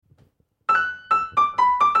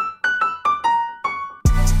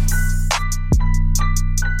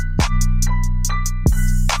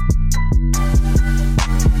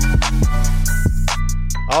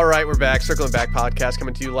right, we're back. Circling Back podcast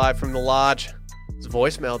coming to you live from the lodge. It's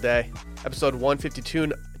voicemail day. Episode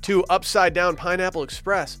 152, Upside Down Pineapple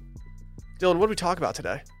Express. Dylan, what did we talk about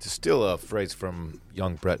today? To steal a phrase from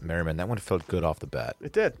young Brett Merriman, that one felt good off the bat.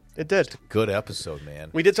 It did. It did. Good episode,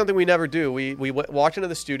 man. We did something we never do. We walked into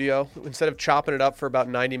the studio. Instead of chopping it up for about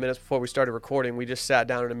 90 minutes before we started recording, we just sat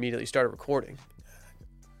down and immediately started recording.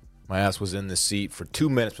 My ass was in the seat for 2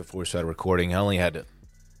 minutes before we started recording. I only had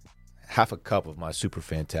half a cup of my Super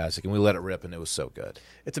Fantastic, and we let it rip, and it was so good.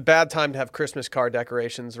 It's a bad time to have Christmas car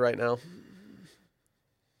decorations right now.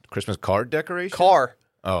 Christmas card decoration? Car.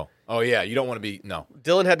 Oh yeah. You don't want to be no.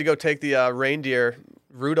 Dylan had to go take the reindeer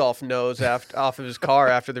Rudolph nose off of his car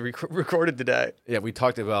after they recorded today. Yeah, we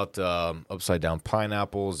talked about upside down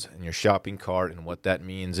pineapples and your shopping cart and what that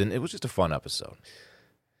means, and it was just a fun episode.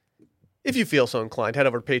 If you feel so inclined, head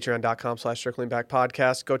over to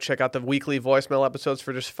patreon.com/circlingbackpodcast. Go check out the weekly voicemail episodes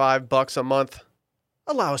for just $5 a month.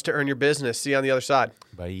 Allow us to earn your business. See you on the other side.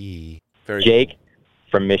 Bye. Jake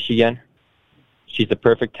from Michigan. She's a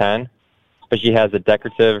perfect 10, but she has a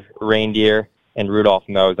decorative reindeer and Rudolph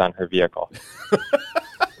nose on her vehicle.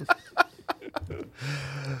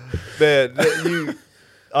 Man,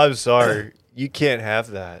 I'm sorry. You can't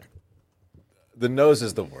have that. The nose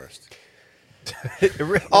is the worst.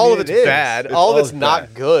 All of it's bad. All of it's not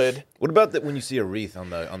bad. good. What about that when you see a wreath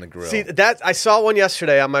on the grill? See, that I saw one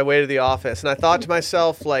yesterday on my way to the office, and I thought to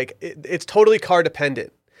myself, like, it's totally car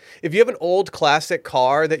dependent. If you have an old classic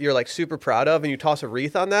car that you're like super proud of and you toss a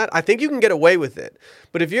wreath on that, I think you can get away with it.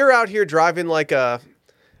 But if you're out here driving like a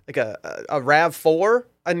RAV4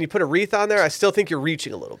 and you put a wreath on there, I still think you're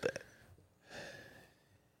reaching a little bit.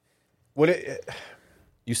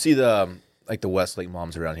 You see the Westlake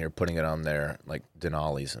moms around here putting it on their like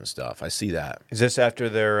Denali's and stuff. I see that. Is this after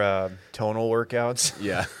their tonal workouts?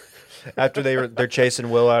 Yeah. After they're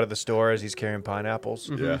chasing Will out of the store as he's carrying pineapples?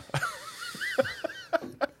 Mm-hmm. Yeah.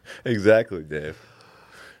 Exactly, Dave.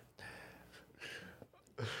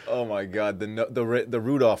 Oh my God, the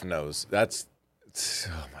Rudolph nose. Oh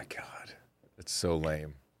my God, it's so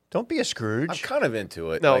lame. Don't be a Scrooge. I'm kind of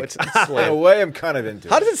into it. No, like, it's in lame. a way. I'm kind of into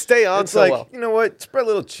it. How does it stay on It's so like, well? you know what? Spread a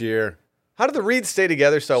little cheer. How do the reeds stay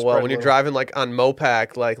together so well Spread when a you're little. driving like on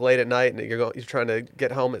Mopac like late at night and you're trying to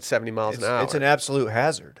get home at 70 miles an hour? It's an absolute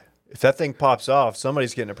hazard. If that thing pops off,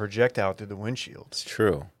 somebody's getting a projectile through the windshield. It's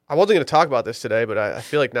true. I wasn't going to talk about this today, but I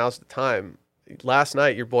feel like now's the time. Last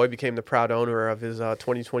night, your boy became the proud owner of his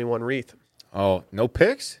 2021 wreath. Oh, no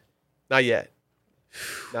pics? Not yet.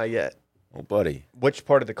 Not yet. Oh, buddy. Which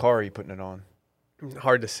part of the car are you putting it on?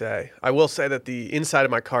 Hard to say. I will say that the inside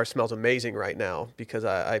of my car smells amazing right now because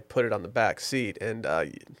I put it on the back seat and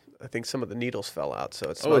I think some of the needles fell out. So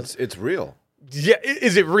it smells. It's real. Yeah,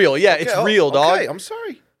 is it real? Yeah, it's Okay, real, dog. Okay, I'm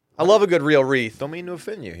sorry. I love a good real wreath. Don't mean to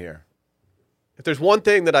offend you here. If there's one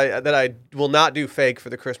thing that I will not do fake for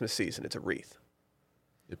the Christmas season, it's a wreath.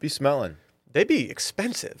 It'd be smelling. They'd be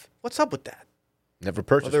expensive. What's up with that? Never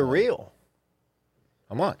purchased. Well, they're one. real.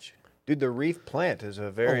 How much? Dude, the wreath plant is a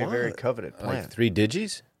very, A lot. very coveted Like plant. 3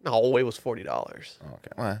 digits? No, it was $40. Oh,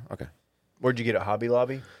 okay. Well, okay. Where'd you get it, Hobby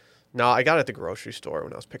Lobby? No, I got it at the grocery store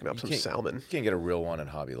when I was picking up some can't- salmon. You can't get a real one at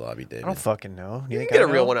Hobby Lobby, David. I don't fucking know. You think can get I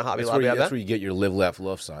a real know? one at Hobby That's Lobby. where, I you, that's bet. where you get your live, laugh,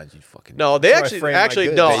 love signs. You fucking. No, they That's where I actually,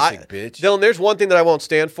 frame my goods. no. Basic bitch. Dylan, there's one thing that I won't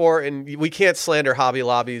stand for, and we can't slander Hobby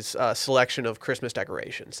Lobby's selection of Christmas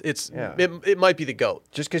decorations. Yeah. It might be the GOAT.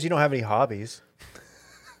 Just because you don't have any hobbies.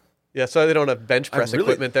 Yeah, so they don't have bench press really-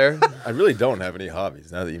 equipment there. I really don't have any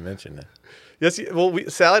hobbies now that you mention it. Yes, well,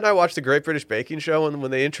 Sally and I watched the Great British Baking Show, and when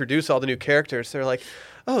they introduce all the new characters, they're like,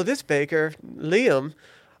 "Oh, this baker, Liam,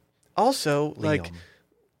 also like Liam.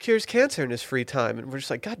 cures cancer in his free time," and we're just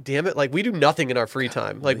like, "God damn it!" Like we do nothing in our free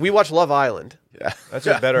time. Like we watch Love Island. Yeah, That's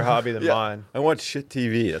a better hobby than mine. I watch shit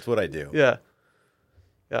TV. That's what I do. Yeah.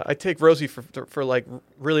 Yeah, I take Rosie for like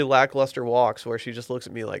really lackluster walks where she just looks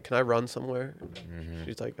at me like, "Can I run somewhere?"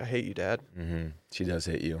 She's like, "I hate you, Dad." Mm-hmm. She does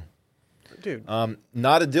hate you. Dude,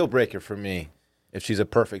 Not a deal breaker for me if she's a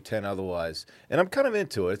perfect 10 otherwise. And I'm kind of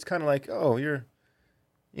into it. It's kind of like, oh, you're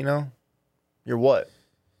You're what?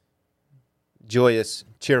 joyous,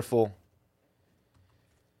 cheerful.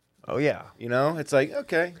 Oh, yeah. It's like,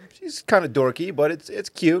 okay, she's kind of dorky, but it's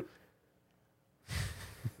cute.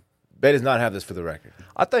 Bay does not have this for the record.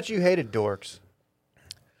 I thought you hated dorks.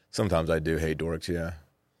 Sometimes I do hate dorks, yeah.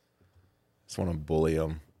 Just want to bully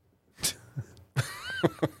them.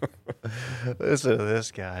 Listen to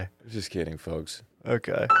this guy. Just kidding, folks.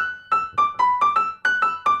 Okay.